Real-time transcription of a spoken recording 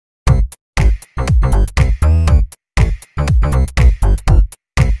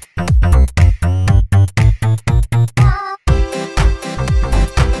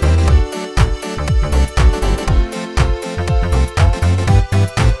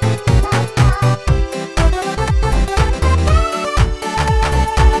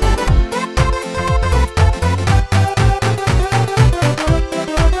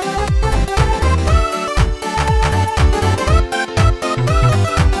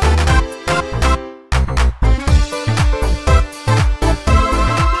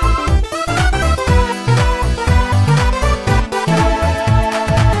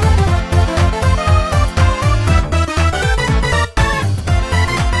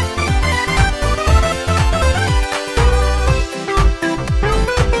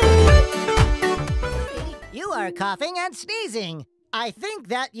coughing and sneezing. I think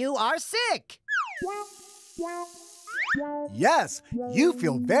that you are sick. Yes, you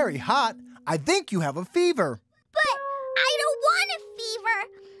feel very hot. I think you have a fever. But I don't want a fever.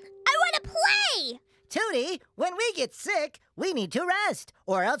 I want to play. Tootie, when we get sick, we need to rest,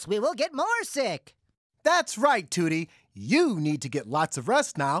 or else we will get more sick. That's right, Tootie. You need to get lots of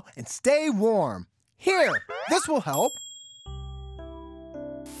rest now and stay warm. Here, this will help.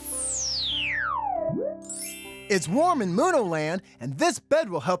 It's warm in Moonoland, and this bed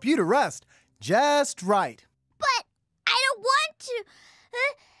will help you to rest just right. But I don't want to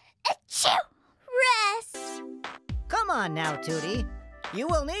rest. Come on now, Tootie. You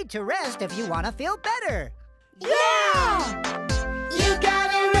will need to rest if you want to feel better. Yeah! You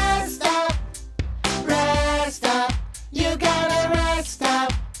gotta rest up, rest up. You gotta rest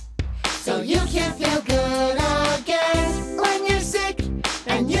up, so you can feel good again. When you're sick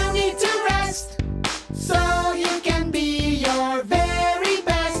and you need to rest, so you can be your very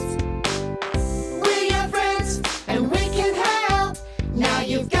best. We're your friends and we can help. Now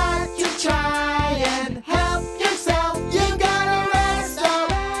you've got to try and help yourself. You gotta rest up,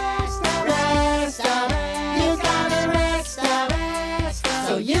 rest up. You gotta rest up,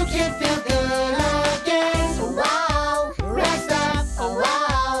 so you can feel good again. Wow, rest up,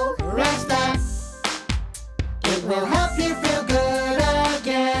 wow, rest up. It will help you feel good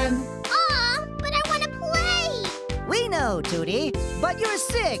again. Aw, but I want to play. We know, Tootie, but you're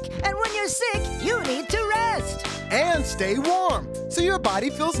sick, and when you're sick, you need to rest. And stay warm, so your body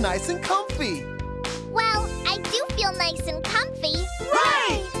feels nice and comfy. Well, I do feel nice and comfy.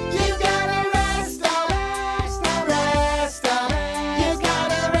 Right! You gotta rest up, rest up. You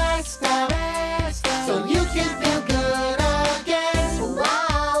gotta rest up, so you can feel good again.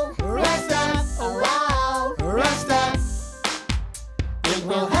 Wow, rest up, wow, rest up. It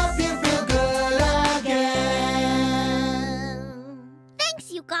will help you feel good again. Thanks,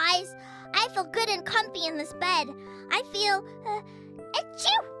 you guys. I feel good and comfy in this bed. I feel,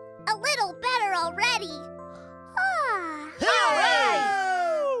 a little better already. Ah.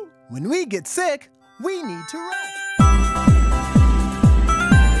 When we get sick, we need to rest.